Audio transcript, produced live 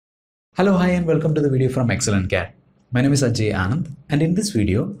Hello, hi and welcome to the video from Excellent Care. My name is Ajay Anand and in this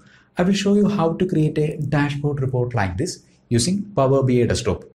video, I will show you how to create a dashboard report like this using Power BI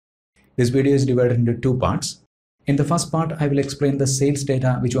Desktop. This video is divided into two parts. In the first part, I will explain the sales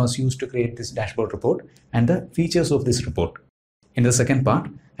data which was used to create this dashboard report and the features of this report. In the second part,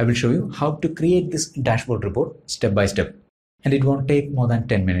 I will show you how to create this dashboard report step by step, and it won't take more than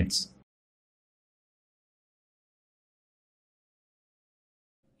 10 minutes.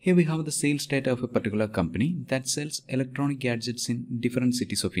 Here we have the sales data of a particular company that sells electronic gadgets in different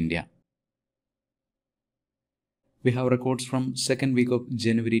cities of India. We have records from second week of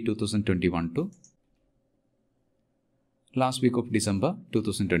January 2021 to last week of December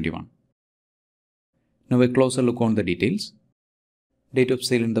 2021. Now a closer look on the details. Date of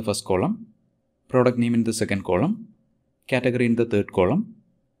sale in the first column, product name in the second column, category in the third column,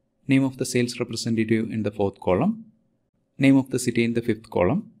 name of the sales representative in the fourth column, name of the city in the fifth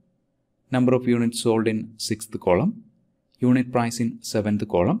column, number of units sold in sixth column, unit price in seventh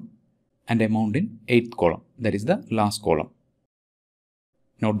column, and amount in eighth column, that is the last column.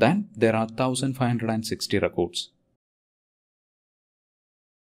 Note that there are 1560 records.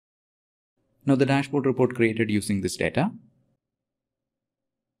 Now the dashboard report created using this data.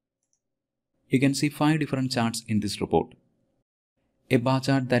 You can see 5 different charts in this report. A bar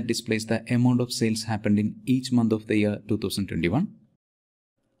chart that displays the amount of sales happened in each month of the year 2021.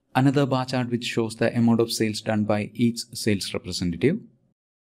 Another bar chart which shows the amount of sales done by each sales representative.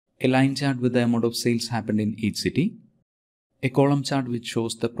 A line chart with the amount of sales happened in each city. A column chart which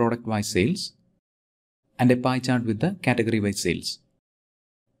shows the product-wise sales. And a pie chart with the category-wise sales.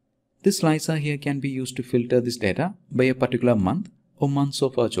 This slicer here can be used to filter this data by a particular month or months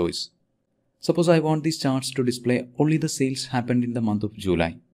of our choice. Suppose I want these charts to display only the sales happened in the month of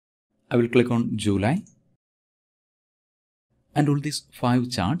July. I will click on July and all these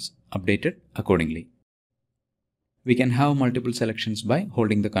 5 charts updated accordingly. We can have multiple selections by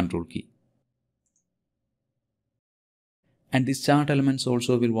holding the control key. And these chart elements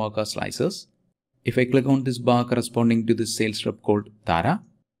also will work as slicers. If I click on this bar corresponding to this sales rep called Tara,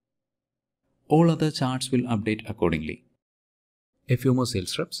 all other charts will update accordingly. A few more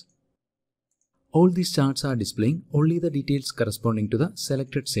sales reps. All these charts are displaying only the details corresponding to the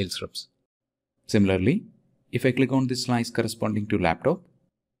selected sales reps. Similarly, if I click on this slice corresponding to laptop,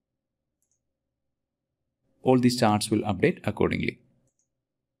 all these charts will update accordingly.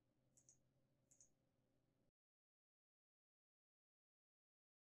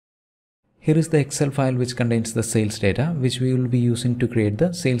 Here is the Excel file which contains the sales data which we will be using to create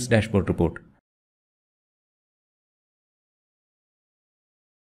the sales dashboard report.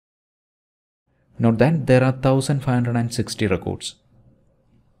 Note that there are 1560 records.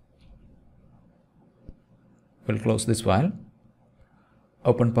 We'll close this file.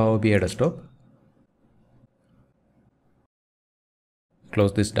 Open Power BI Desktop.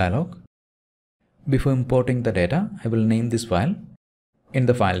 Close this dialog. Before importing the data, I will name this file. In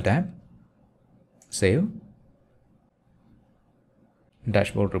the File tab, Save,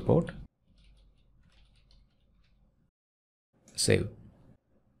 Dashboard Report, Save.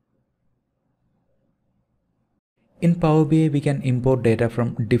 In Power BI, we can import data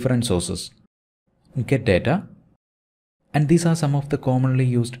from different sources. Get data, and these are some of the commonly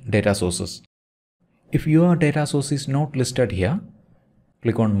used data sources. If your data source is not listed here,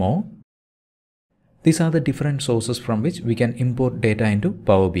 click on More. These are the different sources from which we can import data into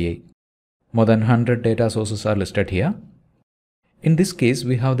Power BI. More than 100 data sources are listed here. In this case,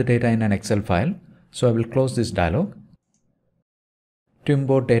 we have the data in an Excel file, so I will close this dialog. To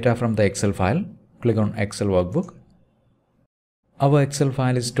import data from the Excel file, click on Excel Workbook. Our Excel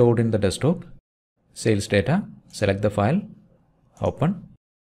file is stored in the desktop. Sales data, select the file, open.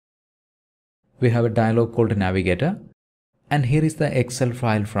 We have a dialog called Navigator, and here is the Excel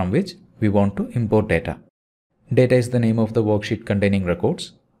file from which we want to import data. Data is the name of the worksheet containing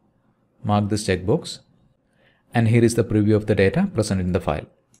records. Mark this checkbox, and here is the preview of the data present in the file.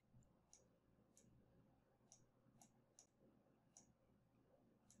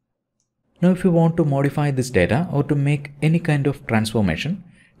 Now if you want to modify this data or to make any kind of transformation,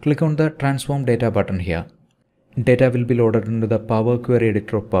 click on the Transform Data button here. Data will be loaded into the Power Query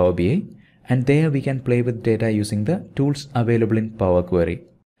editor of Power BI, and there we can play with data using the tools available in Power Query.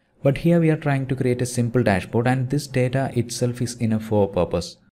 But here we are trying to create a simple dashboard, and this data itself is enough for our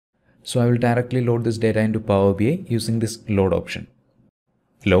purpose. So I will directly load this data into Power BI using this Load option.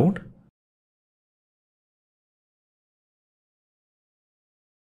 Load.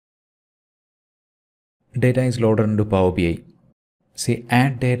 Data is loaded into Power BI. See,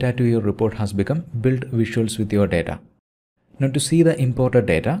 add data to your report has become build visuals with your data. Now to see the imported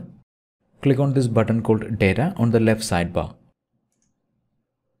data, Click on this button called Data on the left sidebar.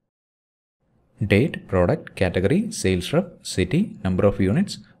 Date, product, category, sales rep, city, number of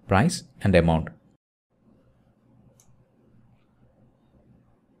units, price and amount.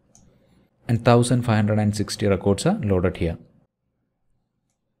 And 1560 records are loaded here.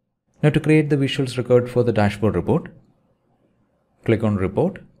 Now to create the visuals record for the dashboard report, click on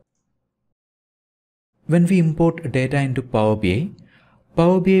Report. When we import data into Power BI,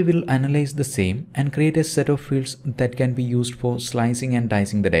 Power BI will analyze the same and create a set of fields that can be used for slicing and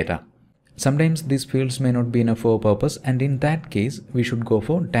dicing the data. Sometimes these fields may not be enough for our purpose, and in that case we should go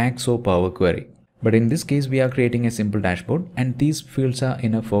for DAX or Power Query. But in this case we are creating a simple dashboard and these fields are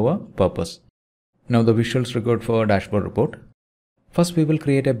enough for our purpose. Now the visuals record for our dashboard report. First we will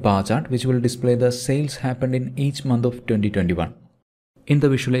create a bar chart which will display the sales happened in each month of 2021. In the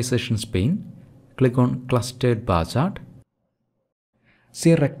visualizations pane, click on Clustered Bar Chart.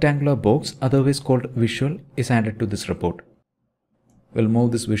 See a rectangular box, otherwise called visual, is added to this report. We'll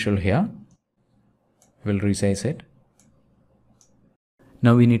move this visual here. We'll resize it.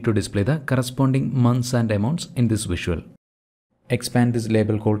 Now we need to display the corresponding months and amounts in this visual. Expand this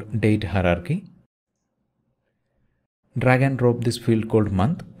label called Date Hierarchy. Drag and drop this field called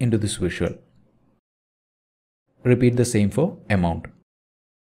Month into this visual. Repeat the same for Amount.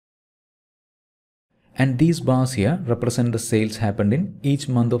 And these bars here represent the sales happened in each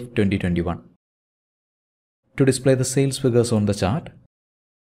month of 2021. To display the sales figures on the chart,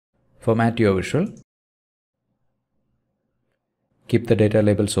 format your visual. Keep the data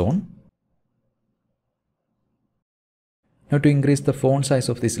labels on. Now to increase the font size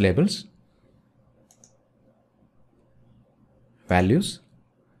of these labels, values,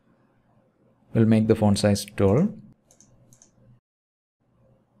 we'll make the font size 12,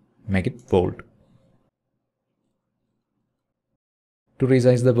 make it bold. To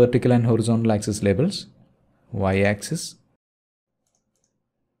resize the vertical and horizontal axis labels, y-axis,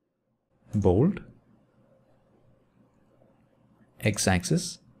 bold,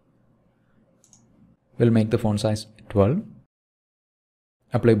 x-axis, we'll make the font size 12,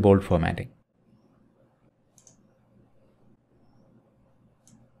 apply bold formatting.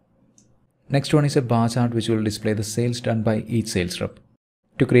 Next one is a bar chart which will display the sales done by each sales rep.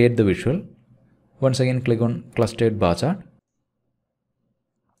 To create the visual, once again click on Clustered Bar Chart.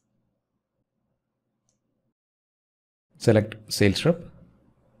 Select Sales Rep,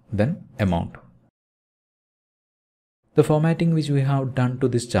 then Amount. The formatting which we have done to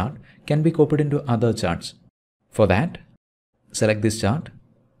this chart can be copied into other charts. For that, select this chart,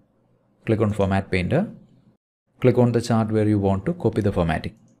 click on Format Painter, click on the chart where you want to copy the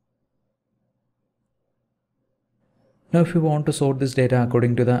formatting. Now if you want to sort this data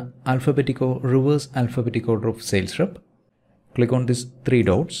according to the alphabetic or reverse alphabetic order of sales rep, click on these three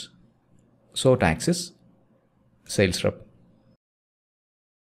dots, Sort Axis, Sales Rep.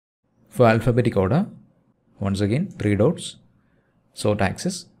 For alphabetic order, once again 3 dots, Sort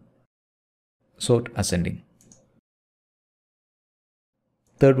Axis, Sort Ascending.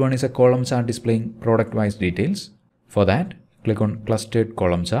 Third one is a column chart displaying product wise details. For that, click on Clustered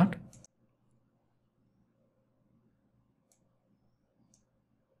Column Chart.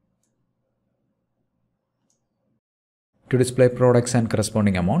 To display products and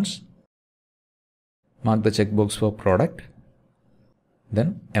corresponding amounts, mark the checkbox for product,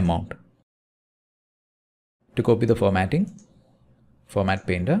 then amount. To copy the formatting, Format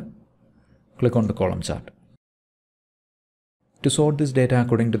Painter, click on the column chart. To sort this data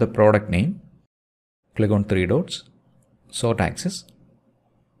according to the product name, click on 3 dots, Sort Axis,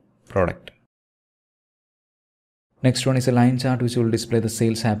 Product. Next one is a line chart which will display the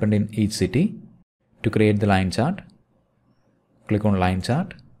sales happened in each city. To create the line chart, click on Line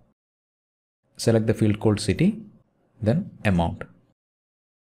Chart, select the field called City, then Amount.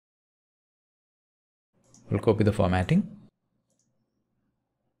 We'll copy the formatting.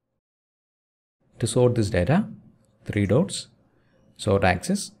 To sort this data, 3 dots, Sort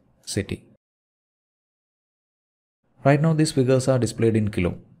Axis, City. Right now these figures are displayed in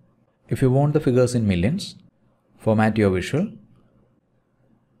kilo. If you want the figures in millions, format your visual,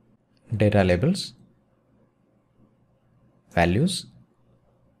 Data Labels, Values,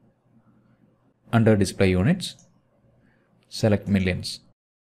 under Display Units, select millions.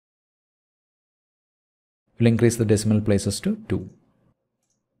 We'll increase the decimal places to 2.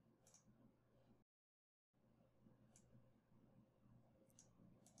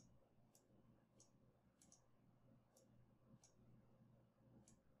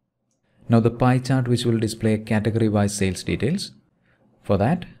 Now the pie chart which will display category wise sales details. For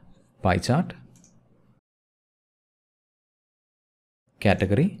that, pie chart,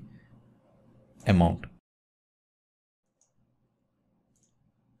 category, amount.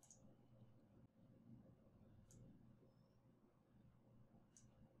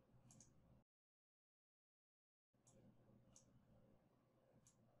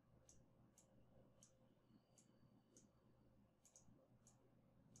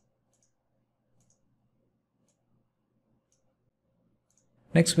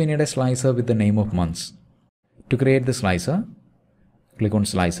 Next, we need a slicer with the name of months. To create the slicer, click on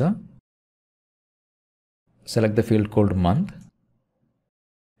Slicer, select the field called Month.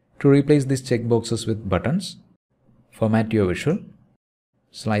 To replace these checkboxes with buttons, format your visual,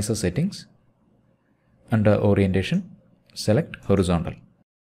 Slicer Settings. Under Orientation, select Horizontal.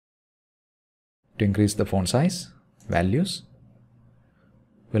 To increase the font size, values,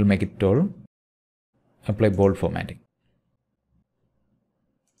 we'll make it 12. Apply bold formatting.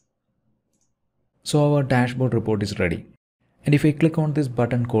 So our dashboard report is ready. And if I click on this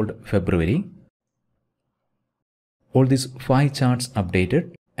button called February, all these 5 charts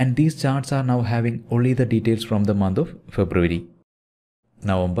updated, and these charts are now having only the details from the month of February,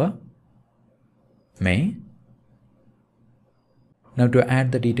 November, May. Now to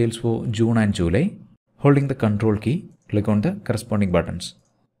add the details for June and July, holding the Control key, click on the corresponding buttons.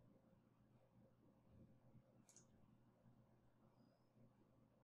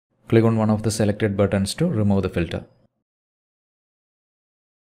 Click on one of the selected buttons to remove the filter.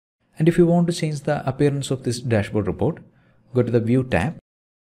 And if you want to change the appearance of this dashboard report, go to the View tab,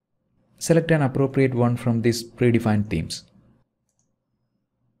 select an appropriate one from these predefined themes.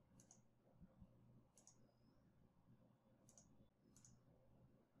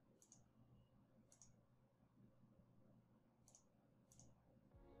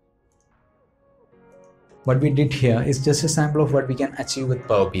 What we did here is just a sample of what we can achieve with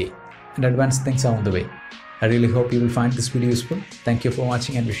Power BI, and advanced things are on the way. I really hope you will find this video useful. Thank you for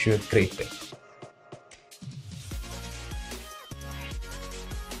watching and wish you a great day.